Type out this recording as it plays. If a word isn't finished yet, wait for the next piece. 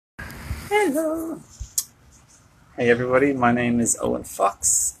Hello. Hey everybody, my name is Owen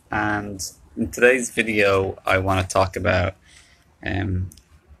Fox, and in today's video I want to talk about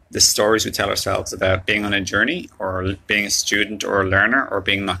the stories we tell ourselves about being on a journey, or being a student or a learner, or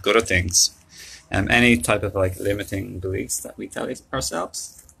being not good at things. Any type of limiting beliefs that we tell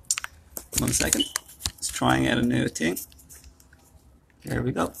ourselves. 1 second, just trying out a new thing. There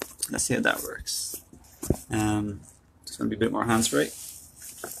we go. Let's see how that works. Just going to be a bit more hands-free.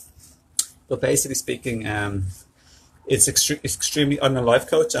 But basically speaking, it's extremely. I'm a life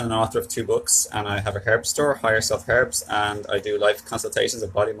coach and an author of 2 books, and I have a herb store, Higher Self Herbs, and I do life consultations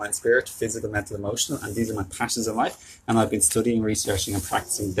of body, mind, spirit, physical, mental, emotional, and these are my passions in life. And I've been studying, researching, and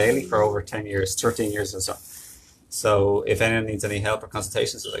practicing daily for over 10 years, 13 years or so. So if anyone needs any help or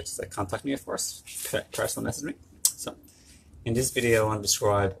consultations, just contact me, of course. Personal message me. So in this video, I want to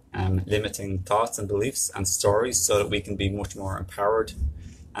describe limiting thoughts and beliefs and stories so that we can be much more empowered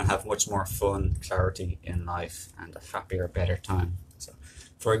and have much more fun, clarity in life, and a happier, better time. So,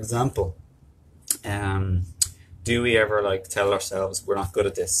 for example, do we ever tell ourselves we're not good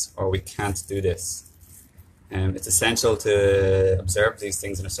at this, or we can't do this? It's essential to observe these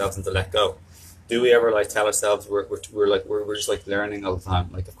things in ourselves and to let go. Do we ever tell ourselves we're just learning all the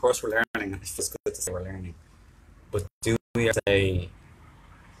time? Of course we're learning, and it feels good to say we're learning. But do we ever say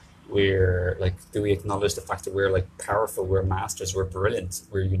do we acknowledge the fact that we're powerful, we're masters, we're brilliant,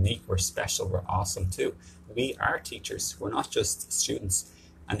 we're unique, we're special, we're awesome too? We are teachers, we're not just students,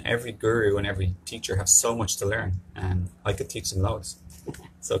 and every guru and every teacher have so much to learn, and I could teach them loads.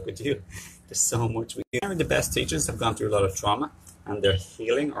 So could you. There's so much. The best teachers have gone through a lot of trauma, and they're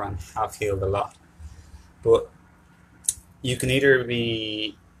healing or have healed a lot. But you can either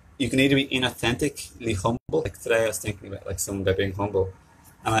be inauthentically humble. Today I was thinking about someone about being humble.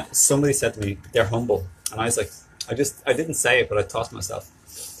 And somebody said to me, they're humble. And I was I didn't say it, but I thought to myself,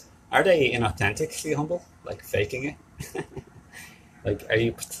 are they inauthentically humble? Faking it? Are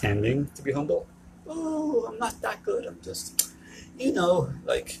you pretending to be humble? Oh, I'm not that good. I'm just,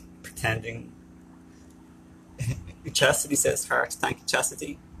 pretending. Chastity says heart. Thank you,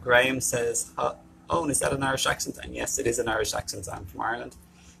 Chastity. Graham says, oh, is that an Irish accent? And yes, it is an Irish accent. I'm from Ireland.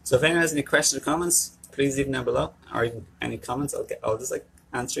 So if anyone has any questions or comments, please leave them down below. Or even any comments, I'll just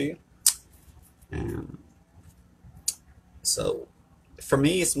answer you. So for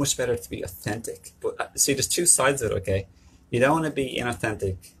me, it's much better to be authentic. But see, there's 2 sides of it, okay? You don't want to be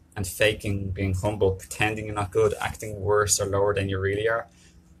inauthentic and faking, being humble, pretending you're not good, acting worse or lower than you really are.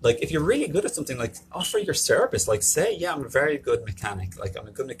 If you're really good at something, offer your service. Say, yeah, I'm a very good mechanic. I'm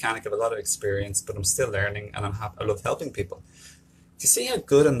a good mechanic, I have a lot of experience, but I'm still learning, and I love helping people. Do you see how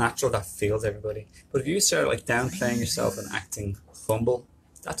good and natural that feels, everybody? But if you start downplaying yourself and acting humble,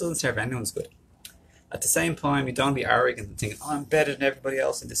 that doesn't serve anyone's good. At the same time, you don't be arrogant and thinking, oh, I'm better than everybody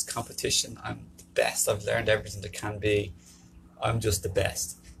else in this competition. I'm the best. I've learned everything there can be. I'm just the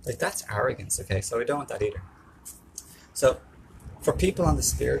best. That's arrogance, okay? So we don't want that either. So for people on the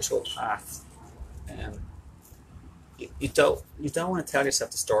spiritual path, you don't want to tell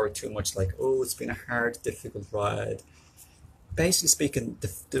yourself the story too much, oh, it's been a hard, difficult ride. Basically speaking,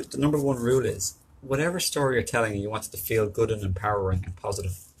 the number 1 rule is, whatever story you're telling, you want it to feel good and empowering and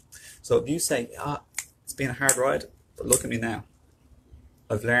positive. So if you say, it's been a hard ride, but look at me now.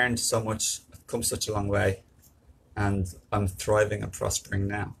 I've learned so much, I've come such a long way, and I'm thriving and prospering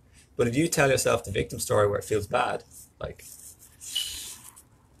now. But if you tell yourself the victim story where it feels bad,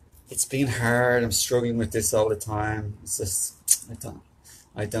 it's been hard, I'm struggling with this all the time, it's just,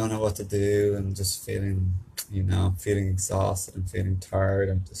 I don't know what to do, I'm just feeling, feeling exhausted, I'm feeling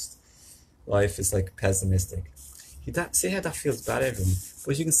tired, life is pessimistic. See how that feels bad, everyone?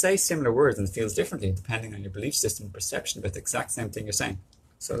 But you can say similar words and it feels differently depending on your belief system and perception about the exact same thing you're saying.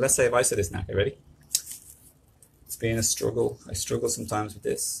 So let's say if I say this now, okay, ready? It's been a struggle. I struggle sometimes with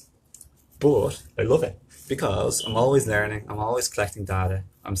this, but I love it because I'm always learning. I'm always collecting data.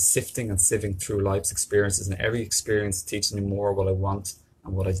 I'm sifting and sieving through life's experiences, and every experience teaches me more what I want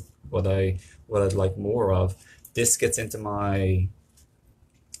and what I'd like more of. This gets into my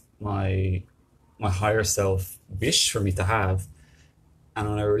higher self wish for me to have, and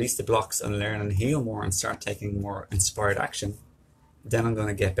when I release the blocks and learn and heal more and start taking more inspired action, then I'm going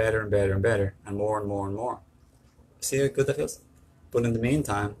to get better and better and better and more and more and more. See how good that feels? But in the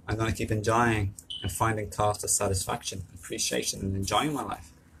meantime, I'm going to keep enjoying and finding thoughts of satisfaction, appreciation, and enjoying my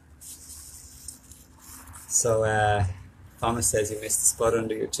life. So Thomas says you missed the spot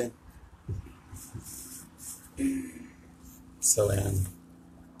under your chin. So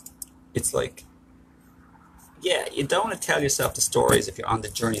it's yeah, you don't want to tell yourself the stories if you're on the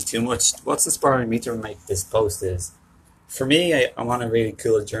journey too much. What's inspiring me to make this post is For me, I'm on a really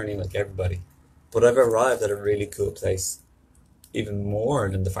cool journey like everybody, but I've arrived at a really cool place, even more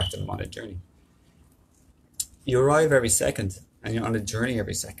than the fact that I'm on a journey. You arrive every second, and you're on a journey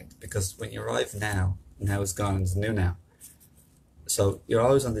every second, because when you arrive now, now is gone and it's new now. So you're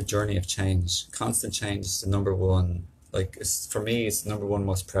always on the journey of change. Constant change is the number one, for me, it's the number one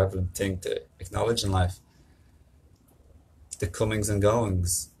most prevalent thing to acknowledge in life. The comings and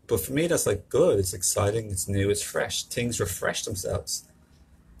goings. But for me, that's like good. It's exciting. It's new. It's fresh. Things refresh themselves.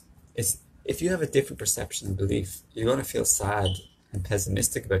 If you have a different perception and belief, you're going to feel sad and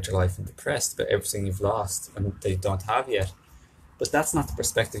pessimistic about your life and depressed about everything you've lost and that you don't have yet. But that's not the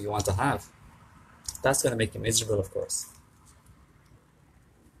perspective you want to have. That's going to make you miserable, of course.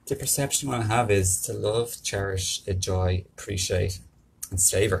 The perception you want to have is to love, cherish, enjoy, appreciate, and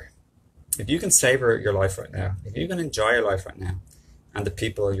savor. If you can savor your life right now, if you can enjoy your life right now, and the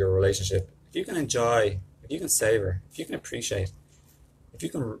people in your relationship, if you can enjoy, if you can savor, if you can appreciate, if you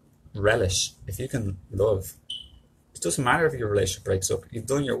can relish, if you can love, it doesn't matter if your relationship breaks up. You've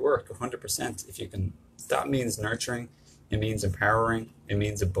done your work 100%. If you can, that means nurturing, it means empowering, it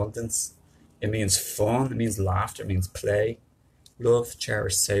means abundance, it means fun, it means laughter, it means play. Love,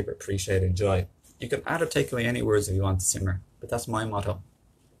 cherish, savor, appreciate, enjoy. You can add or take away any words if you want to simmer, but that's my motto.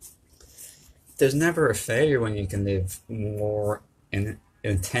 There's never a failure when you can live more in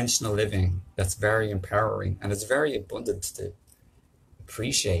intentional living that's very empowering, and it's very abundant to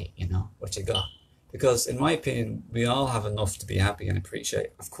appreciate, what you got. Because in my opinion, we all have enough to be happy and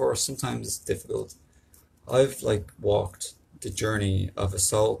appreciate. Of course, sometimes it's difficult. I've walked the journey of a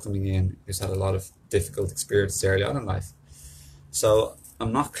soul coming in who's had a lot of difficult experiences early on in life. So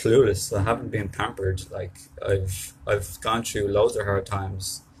I'm not clueless. I haven't been pampered. I've gone through loads of hard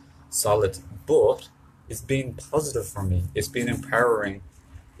times, solid, but it's been positive for me. It's been empowering.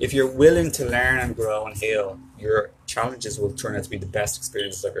 If you're willing to learn and grow and heal, your challenges will turn out to be the best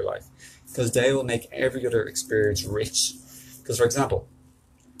experiences of your life, because they will make every other experience rich. Because, for example,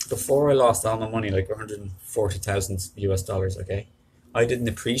 before I lost all my money, like 140,000 US dollars, okay, I didn't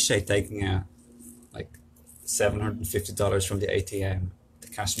appreciate taking out like $750 from the ATM, the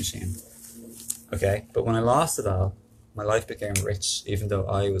cash machine. Okay, but when I lost it all, my life became rich, even though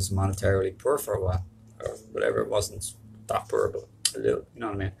I was monetarily poor for a while, or whatever. It wasn't that poor, but a little, you know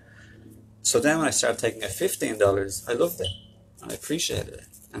what I mean? So then when I started taking out $15, I loved it, and I appreciated it,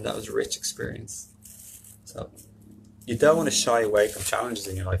 and that was a rich experience. So you don't want to shy away from challenges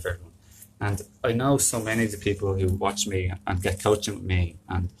in your life, everyone. And I know so many of the people who watch me and get coaching with me,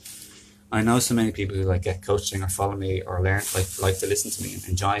 and I know so many people who get coaching or follow me or learn, like to listen to me and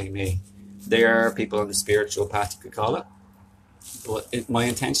enjoying me. They are people on the spiritual path, you could call it. But my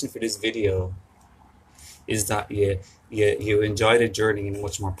intention for this video is that you enjoy the journey in a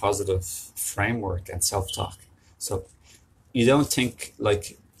much more positive framework and self-talk. So you don't think,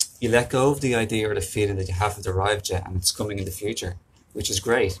 you let go of the idea or the feeling that you haven't arrived yet and it's coming in the future, which is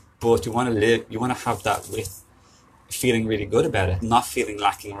great. But you want to have that with feeling really good about it, not feeling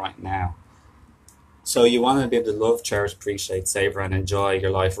lacking right now. So you want to be able to love, cherish, appreciate, savor, and enjoy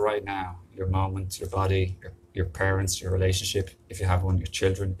your life right now, your moment, your body, your parents, your relationship, if you have one, your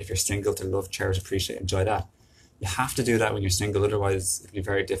children. If you're single, to love, cherish, appreciate, enjoy that. You have to do that when you're single, otherwise it'll be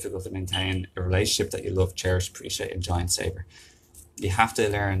very difficult to maintain a relationship that you love, cherish, appreciate, enjoy, and savor. You have to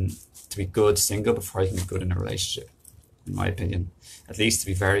learn to be good single before you can be good in a relationship, in my opinion. At least to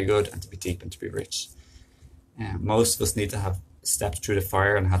be very good and to be deep and to be rich. Most of us need to have stepped through the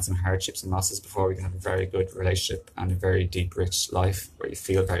fire and had some hardships and losses before we can have a very good relationship and a very deep, rich life where you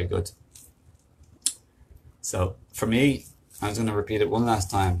feel very good. So for me, I was going to repeat it one last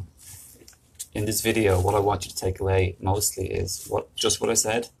time. In this video, what I want you to take away mostly is just what I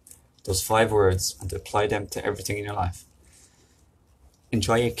said, those 5 words, and to apply them to everything in your life.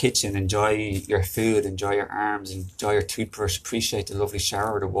 Enjoy your kitchen, enjoy your food, enjoy your arms, enjoy your toothbrush, appreciate the lovely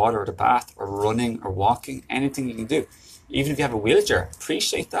shower, the water, or the bath, or running, or walking, anything you can do. Even if you have a wheelchair,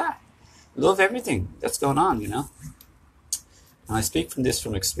 appreciate that. Love everything that's going on, And I speak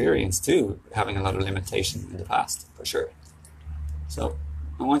from experience too, having a lot of limitation in the past, for sure. So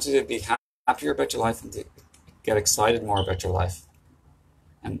I want you to be happier about your life and to get excited more about your life.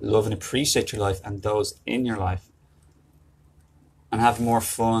 And love and appreciate your life and those in your life. And have more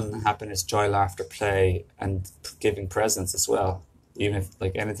fun, happiness, joy, laughter, play, and giving presents as well. Even if,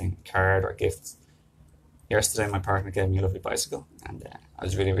 anything, a card or gifts. Yesterday, my partner gave me a lovely bicycle, and I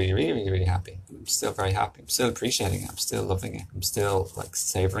was really, really, really, really, really happy. I'm still very happy. I'm still appreciating it. I'm still loving it. I'm still,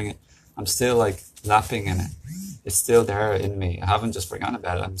 savoring it. I'm still, lapping in it. It's still there in me. I haven't just forgotten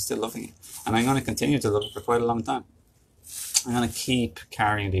about it. I'm still loving it. And I'm going to continue to love it for quite a long time. I'm going to keep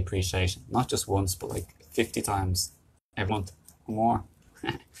carrying the appreciation. Not just once, but, 50 times. every month or more.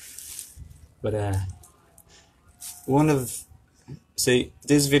 But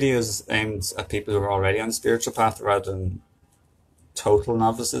this video is aimed at people who are already on the spiritual path rather than total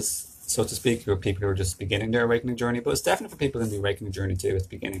novices, so to speak, who are people who are just beginning their awakening journey. But it's definitely for people in the awakening journey too at the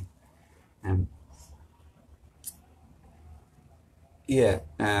beginning. You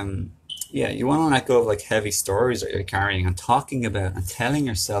want to let go of like heavy stories that you're carrying and talking about and telling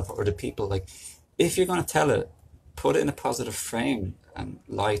yourself or the people, like, if you're going to tell it, put it in a positive frame and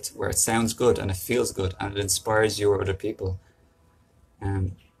light where it sounds good and it feels good and it inspires you or other people.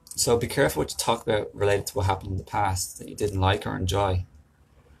 So be careful what you talk about related to what happened in the past that you didn't like or enjoy,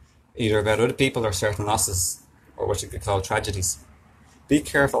 either about other people or certain losses or what you could call tragedies. Be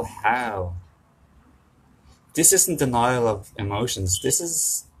careful how. This isn't denial of emotions. This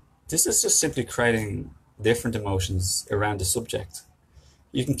is just simply creating different emotions around the subject.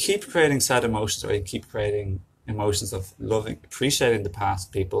 You can keep creating sad emotions, or you can keep creating emotions of loving, appreciating the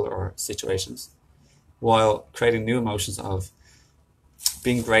past people or situations, while creating new emotions of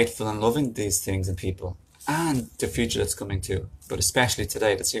being grateful and loving these things and people and the future that's coming too, but especially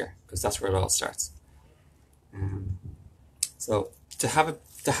today that's here, because that's where it all starts. So to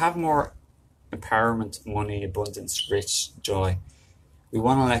have more empowerment, money, abundance, rich, joy, we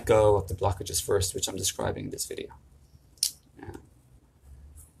want to let go of the blockages first, which I'm describing in this video.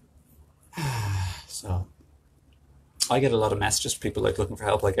 So I get a lot of messages from people like looking for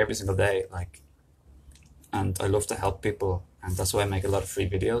help like every single day, and I love to help people, and that's why I make a lot of free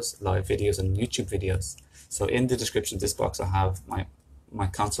videos, live videos and YouTube videos. So in the description of this box I have my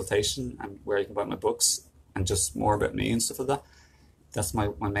consultation and where you can buy my books and just more about me and stuff like that. That's my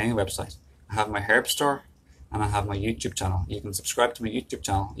main website. I have my herb store and I have my YouTube channel. You can subscribe to my YouTube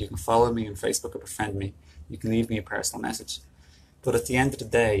channel. You can follow me on Facebook or befriend me. You can leave me a personal message. But at the end of the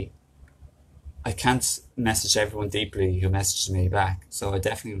day, I can't message everyone deeply who messages me back. So I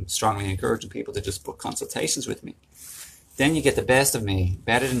definitely strongly encourage people to just book consultations with me. Then you get the best of me,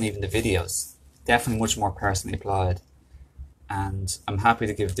 better than even the videos. Definitely much more personally applied. And I'm happy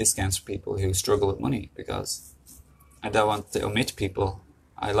to give discounts for people who struggle with money, because I don't want to omit people.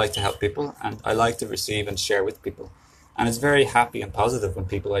 I like to help people, and I like to receive and share with people. And it's very happy and positive when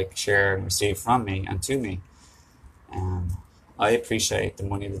people like share and receive from me and to me. I appreciate the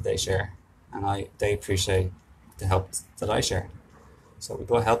money that they share, and they appreciate the help that I share. So we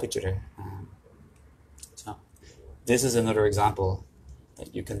both help each other. So this is another example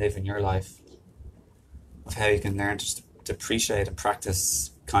that you can live in your life of how you can learn to appreciate and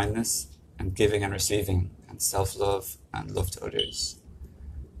practice kindness and giving and receiving and self-love and love to others.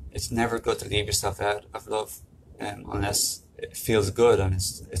 It's never good to leave yourself out of love unless it feels good and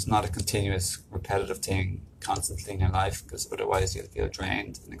it's not a continuous repetitive thing constantly in your life, because otherwise you'll feel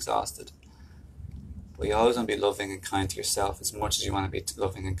drained and exhausted. But you always want to be loving and kind to yourself as much as you want to be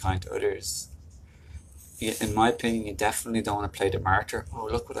loving and kind to others. In my opinion, you definitely don't want to play the martyr. Oh,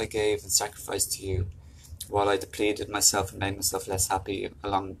 look what I gave and sacrificed to you, while I depleted myself and made myself less happy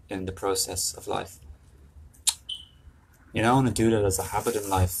along in the process of life. You don't want to do that as a habit in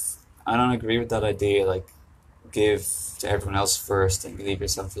life. I don't agree with that idea, like give to everyone else first and leave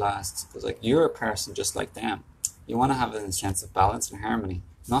yourself last. Because like you're a person just like them. You want to have a sense of balance and harmony,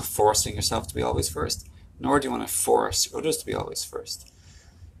 not forcing yourself to be always first, nor do you want to force others to be always first.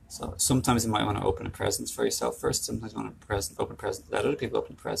 So sometimes you might want to open a present for yourself first. Sometimes you want to open a present, let other people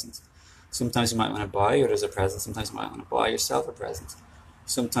open a present. Sometimes you might want to buy others a present. Sometimes you might want to buy yourself a present.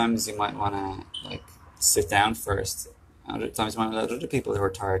 Sometimes you might want to sit down first. Other times you might let other people who are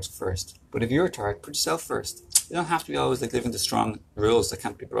tired first. But if you're tired, put yourself first. You don't have to be always living to strong rules that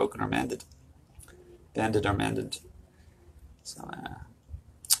can't be broken or mended. Bended or mended. So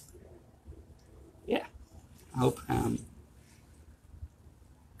yeah. I hope I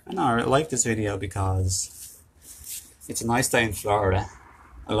like this video because it's a nice day in Florida.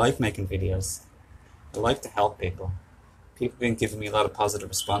 I like making videos. I like to help people. People have been giving me a lot of positive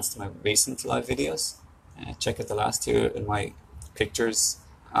response to my recent live videos. Check out the last two in my pictures,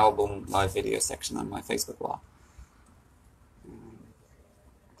 album, live video section on my Facebook wall.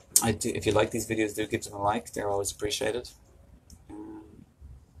 If you like these videos, do give them a like. They're always appreciated.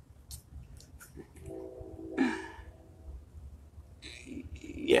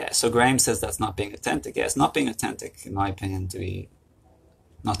 Yeah, so Graham says that's not being authentic. Yeah, it's not being authentic, in my opinion,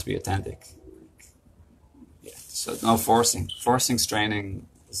 not to be authentic. Yeah, so no forcing. Forcing, straining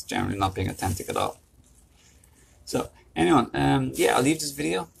is generally not being authentic at all. So anyway, yeah, I'll leave this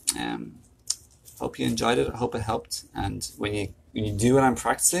video. Hope you enjoyed it. I hope it helped. And when you do what I'm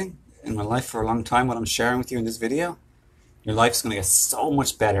practicing in my life for a long time, what I'm sharing with you in this video, your life's going to get so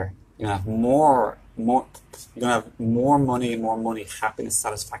much better. You're going to have more more, you're gonna have more money, happiness,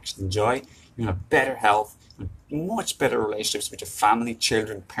 satisfaction, and joy. You're gonna have better health, much better relationships with your family,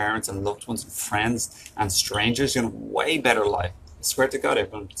 children, parents, and loved ones, and friends, and strangers. You're gonna have a way better life. I swear to God,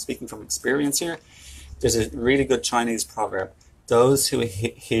 everyone, speaking from experience here. There's a really good Chinese proverb: "Those who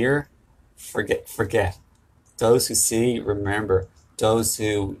hear, forget. Those who see, remember. Those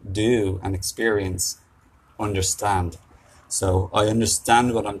who do and experience, understand." So I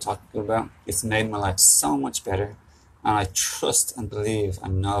understand what I'm talking about. It's made my life so much better, and I trust and believe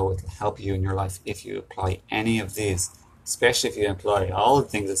and know it'll help you in your life if you apply any of these, especially if you apply all the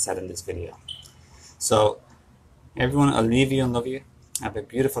things I said in this video. So everyone, I'll leave you and love you. Have a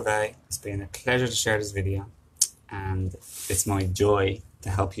beautiful day. It's been a pleasure to share this video, and it's my joy to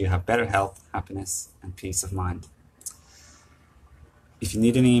help you have better health, happiness, and peace of mind. If you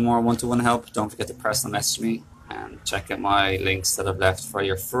need any more one-to-one help, don't forget to personal message me and check out my links that I've left for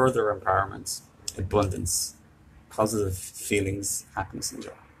your further empowerment, abundance, positive feelings, happiness, and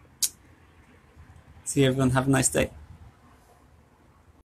joy. See you everyone. Have a nice day.